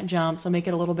why he can't jump, so make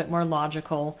it a little bit more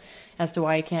logical as to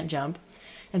why he can't jump.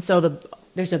 And so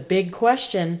there's a big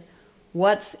question,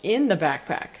 what's in the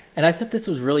backpack? And I thought this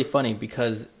was really funny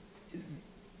because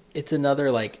it's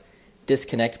another, like,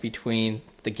 disconnect between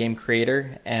the game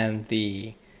creator and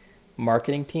the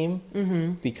marketing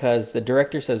team, because the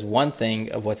director says one thing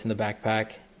of what's in the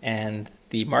backpack and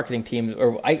the marketing team,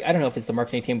 or I don't know if it's the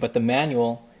marketing team, but the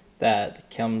manual that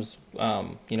comes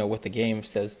with the game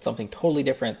says something totally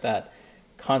different that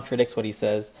contradicts what he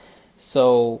says.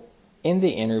 So in the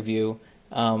interview,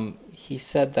 he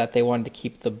said that they wanted to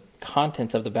keep the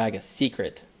contents of the bag a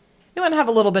secret. You want to have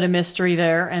a little bit of mystery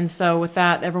there, and so with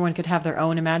that, everyone could have their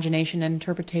own imagination and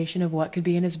interpretation of what could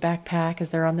be in his backpack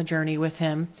as they're on the journey with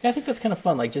him. Yeah, I think that's kind of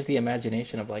fun, like just the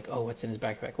imagination of like, oh, what's in his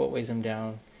backpack? What weighs him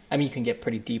down? I mean, you can get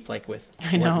pretty deep, like with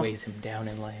what weighs him down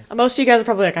in life. Most of you guys are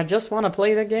probably like, I just want to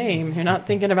play the game. You're not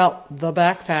thinking about the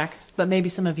backpack, but maybe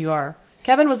some of you are.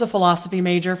 Kevin was a philosophy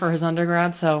major for his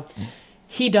undergrad, so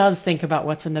he does think about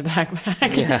what's in the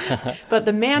backpack. Yeah. But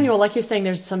the manual, like you're saying,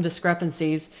 there's some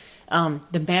discrepancies.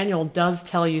 The manual does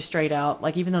tell you straight out,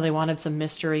 like even though they wanted some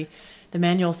mystery, the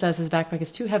manual says his backpack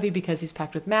is too heavy because he's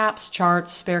packed with maps,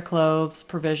 charts, spare clothes,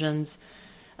 provisions,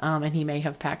 and he may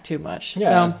have packed too much.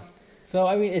 Yeah. So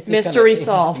I mean, it's just Mystery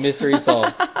solved. Mystery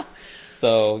solved.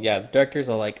 So yeah, the directors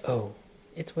are like, oh,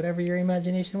 it's whatever your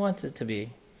imagination wants it to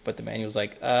be. But the manual's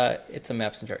like, it's some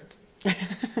maps and charts.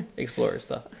 Explorer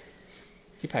stuff.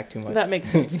 He packed too much. That makes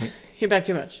sense. He packed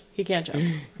too much. He can't jump.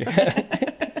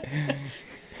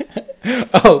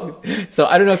 Oh, so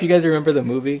I don't know if you guys remember the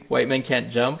movie White Men Can't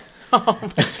Jump. Oh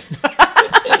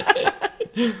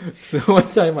So one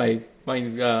time my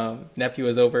nephew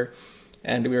was over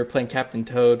and we were playing Captain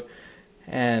Toad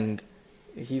and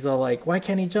he's all like, why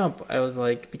can't he jump? I was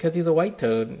like, because he's a white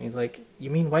toad. And he's like, you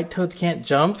mean white toads can't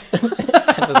jump? And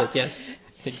I was like, yes,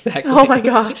 exactly. Oh my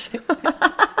gosh.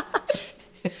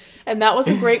 And that was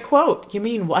a great quote. You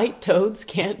mean white toads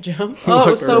can't jump? Oh,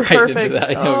 it was so perfect.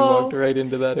 I know, we walked right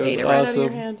into that. It was ate it awesome. right out of your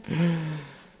hand.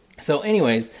 So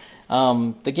anyways,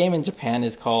 the game in Japan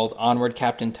is called Onward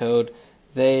Captain Toad.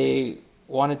 They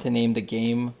wanted to name the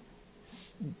game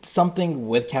something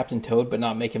with Captain Toad, but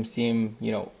not make him seem,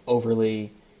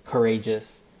 overly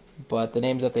courageous. But the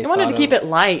names that they wanted to keep it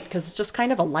light because it's just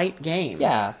kind of a light game.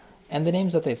 Yeah, and the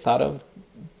names that they thought of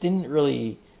didn't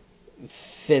really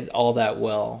fit all that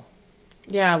well.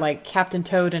 Yeah, like Captain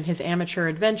Toad and his amateur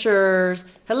adventures.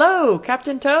 Hello,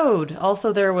 Captain Toad.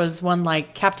 Also, there was one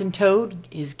like Captain Toad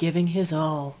is giving his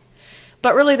all.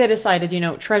 But really, they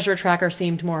decided, Treasure Tracker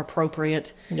seemed more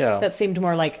appropriate. Yeah. That seemed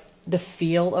more like the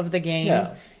feel of the game.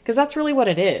 Yeah. Because that's really what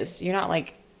it is. You're not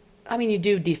like, you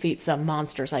do defeat some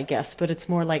monsters, I guess, but it's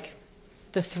more like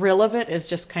the thrill of it is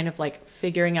just kind of like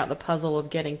figuring out the puzzle of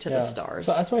getting to the stars.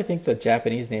 So that's why I think the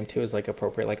Japanese name, too, is like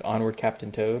appropriate, like Onward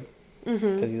Captain Toad.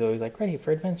 Because he's always like, ready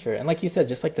for adventure. And like you said,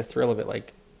 just like the thrill of it,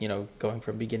 like, going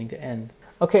from beginning to end.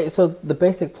 Okay, so the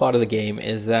basic plot of the game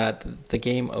is that the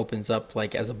game opens up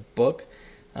like as a book.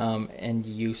 And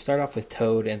you start off with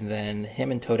Toad, and then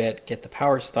him and Toadette get the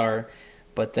Power Star,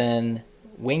 but then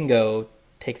Wingo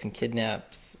takes and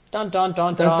kidnaps. Dun dun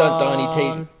dun Dun, dun,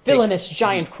 dun. He Villainous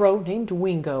giant crow named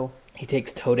Wingo. He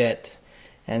takes Toadette,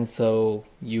 and so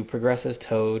you progress as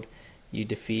Toad, you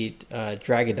defeat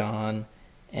Dragodon,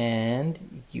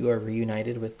 and you are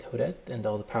reunited with Toadette and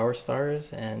all the Power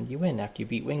Stars, and you win after you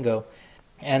beat Wingo.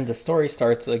 And the story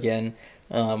starts again,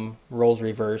 roles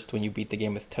reversed when you beat the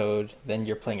game with Toad, then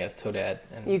you're playing as Toadette.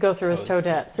 And you go through as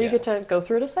Toadette, so yeah. you get to go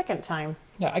through it a second time.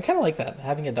 Yeah, I kind of like that,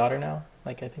 having a daughter now.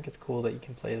 Like, I think it's cool that you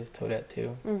can play as Toadette,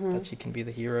 too, that she can be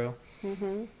the hero.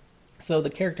 Mm-hmm. So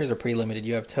the characters are pretty limited.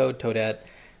 You have Toad, Toadette.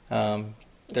 There's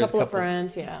a couple of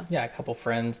friends, yeah. Yeah, a couple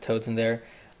friends, Toads in there.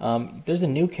 There's a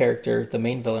new character, the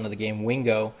main villain of the game,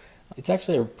 Wingo. It's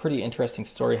actually a pretty interesting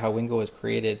story how Wingo was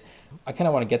created. I kind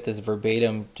of want to get this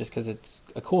verbatim just because it's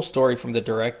a cool story from the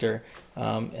director.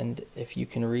 And if you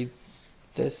can read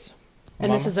this. And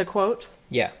Mama? this is a quote?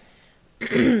 Yeah.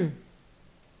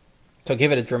 So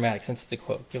give it a dramatic, since it's a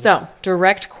quote.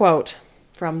 Direct quote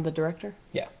from the director?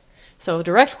 Yeah. So,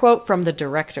 direct quote from the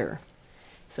director.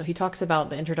 So he talks about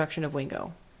the introduction of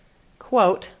Wingo.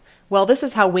 Quote, well, this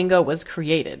is how Wingo was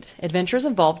created. Adventures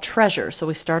involve treasure, so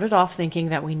we started off thinking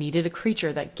that we needed a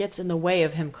creature that gets in the way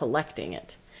of him collecting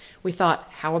it. We thought,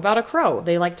 how about a crow?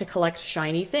 They like to collect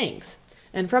shiny things.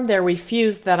 And from there we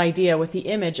fused that idea with the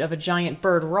image of a giant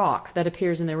bird rock that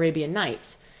appears in the Arabian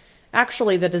Nights.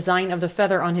 Actually, the design of the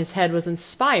feather on his head was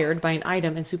inspired by an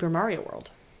item in Super Mario World.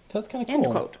 So that's kind of cool. End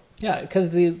quote. Yeah, because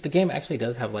the game actually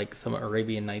does have like some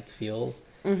Arabian Nights feels.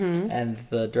 Mm-hmm. And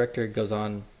the director goes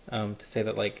on to say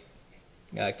that like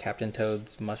Captain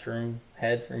Toad's mushroom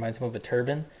head reminds him of a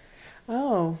turban.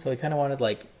 Oh. So he kind of wanted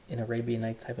like an Arabian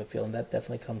Nights type of feel, and that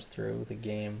definitely comes through the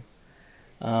game.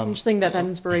 Interesting that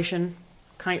inspiration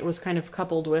was kind of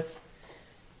coupled with,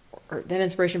 or that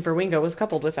inspiration for Wingo was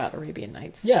coupled with that Arabian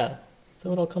Nights. Yeah,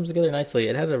 so it all comes together nicely.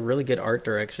 It had a really good art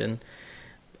direction.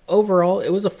 Overall, it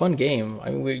was a fun game. I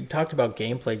mean, we talked about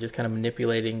gameplay, just kind of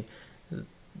manipulating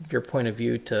your point of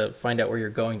view to find out where you're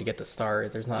going to get the star.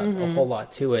 There's not a whole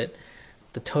lot to it.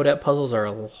 The Toadette puzzles are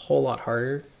a whole lot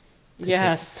harder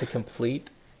to complete.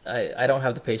 I don't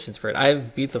have the patience for it. I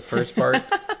beat the first part,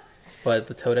 but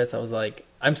the Toadettes, I was like,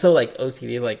 I'm so like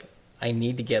OCD, like I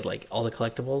need to get like all the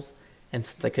collectibles. And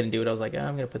since I couldn't do it, I was like,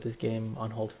 I'm going to put this game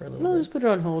on hold for a little bit. Let's put it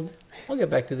on hold. I'll get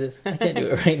back to this. I can't do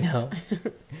it right now.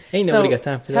 Ain't nobody got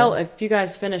time for that. If you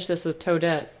guys finish this with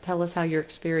Toadette, tell us how your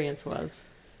experience was.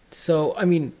 So, I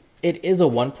mean, it is a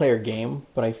one-player game,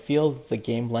 but I feel the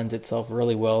game lends itself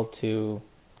really well to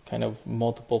kind of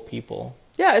multiple people.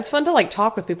 Yeah, it's fun to like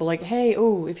talk with people like, hey,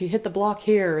 oh, if you hit the block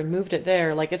here and moved it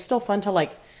there, like it's still fun to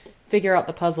like figure out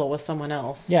the puzzle with someone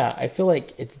else. Yeah, I feel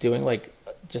like it's doing like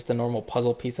just a normal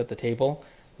puzzle piece at the table.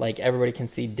 Like everybody can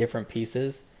see different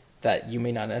pieces that you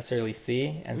may not necessarily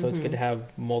see, and so it's good to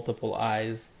have multiple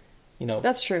eyes,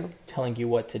 That's true. telling you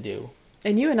what to do.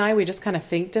 And you and I, we just kind of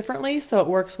think differently, so it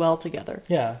works well together.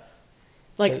 Yeah.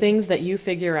 Like things that you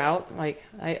figure out, like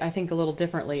I think a little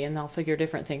differently, and I'll figure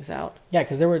different things out. Yeah,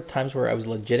 because there were times where I was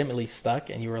legitimately stuck,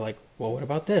 and you were like, well, what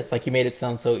about this? Like, you made it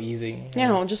sound so easy.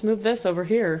 Yeah, I'll just move this over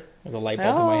here. There's a light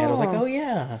bulb in my head. I was like, oh,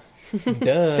 yeah.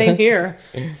 Duh. Same here.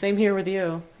 Same here with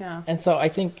you. Yeah. And so I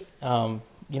think,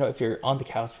 if you're on the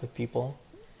couch with people,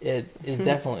 it is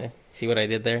definitely... See what I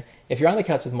did there? If you're on the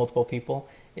couch with multiple people,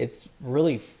 it's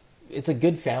a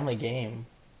good family game.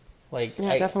 Like,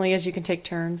 Yeah, it definitely is. You can take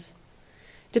turns.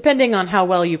 Depending on how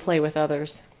well you play with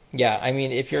others. Yeah, I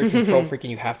mean, if you're a control freak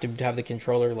and you have to have the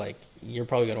controller, like, you're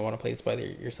probably going to want to play this by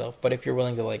yourself. But if you're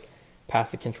willing to, like, pass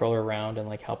the controller around and,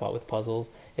 like, help out with puzzles,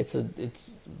 it's a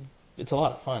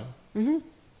lot of fun. Mm-hmm.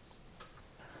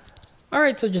 All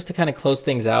right, so just to kind of close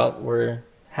things out, we're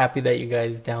happy that you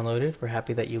guys downloaded. We're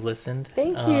happy that you listened.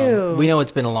 Thank you. We know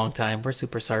it's been a long time. We're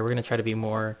super sorry. We're going to try to be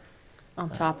more... On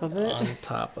top of it. On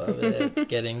top of it.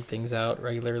 Getting things out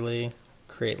regularly.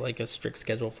 Create like a strict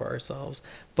schedule for ourselves.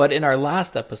 But in our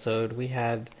last episode, we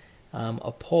had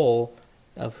a poll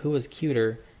of who was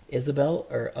cuter, Isabel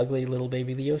or ugly little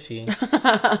baby Yoshi.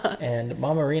 And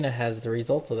Mama Marina has the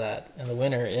results of that. And the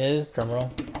winner is,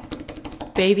 drumroll,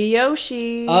 Baby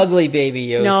Yoshi. ugly baby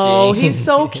Yoshi. No, he's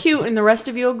so cute, and the rest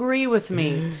of you agree with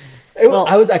me.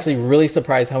 I was actually really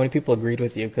surprised how many people agreed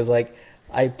with you, because like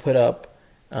I put up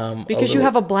because you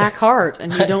have a black heart,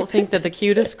 and you don't think that the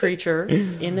cutest creature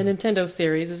in the Nintendo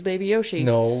series is Baby Yoshi.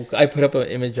 No, I put up an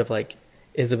image of like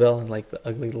Isabel and like the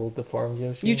ugly little deformed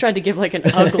Yoshi. You tried to give like an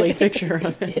ugly picture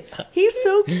of it. Yeah. He's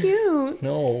so cute.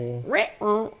 No.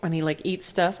 And he like eats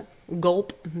stuff.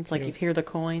 Gulp. It's like you hear the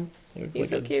coin.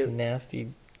 He's like so cute.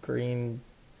 Nasty green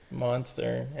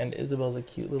monster, and Isabel's a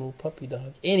cute little puppy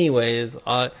dog. Anyways,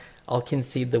 I'll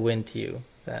concede the win to you.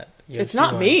 That Yoshi it's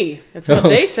not won. Me. It's what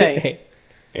they say.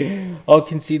 I'll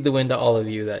concede the win to all of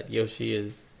you that Yoshi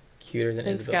is cuter than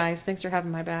Thanks, Isabel. guys. Thanks for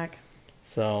having my back.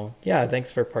 So, yeah,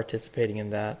 thanks for participating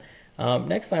in that.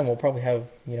 Next time we'll probably have,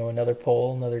 another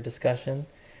poll, another discussion.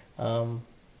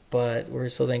 But we're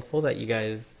so thankful that you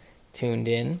guys tuned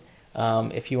in.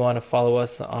 If you want to follow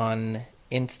us on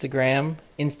Instagrams,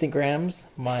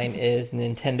 mine is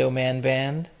Nintendo Man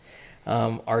Band.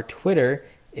 Our Twitter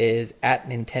is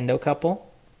 @NintendoCouple.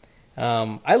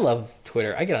 I love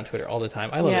Twitter. I get on Twitter all the time.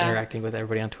 I love interacting with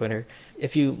everybody on Twitter.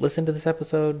 If you listen to this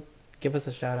episode, give us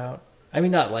a shout out. I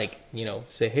mean, not like,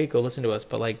 say, hey, go listen to us,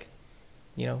 but like,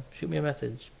 shoot me a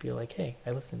message. Be like, hey,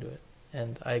 I listened to it.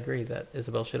 And I agree that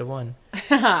Isabel should have won.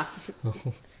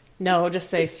 No, just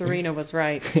say Serena was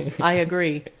right. I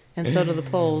agree. And so do the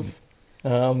polls.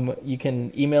 You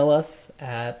can email us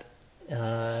at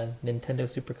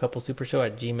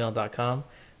nintendosupercouplesoupershow@gmail.com.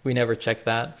 We never check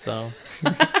that, so...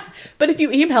 But if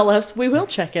you email us, we will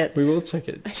check it. We will check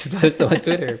it. Just let us know on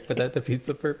Twitter, but that defeats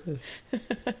the purpose.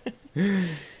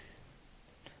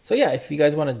 So yeah, if you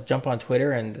guys want to jump on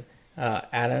Twitter and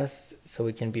add us so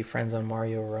we can be friends on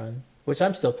Mario Run, which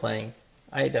I'm still playing.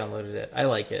 I downloaded it. I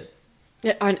like it.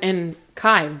 Yeah, and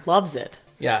Kai loves it.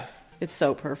 Yeah. It's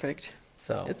so perfect.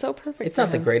 It's so perfect. It's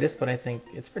not the greatest, but I think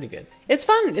it's pretty good. It's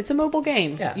fun. It's a mobile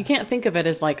game. Yeah. You can't think of it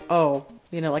as like,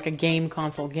 like a game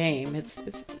console game. It's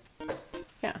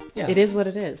yeah. It is what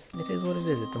it is. It is what it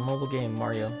is. It's a mobile game,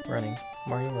 Mario Run.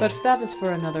 But that is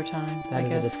for another time. That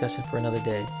is a discussion for another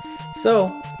day. So,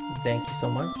 thank you so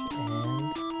much,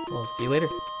 and we'll see you later.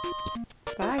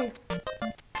 Bye.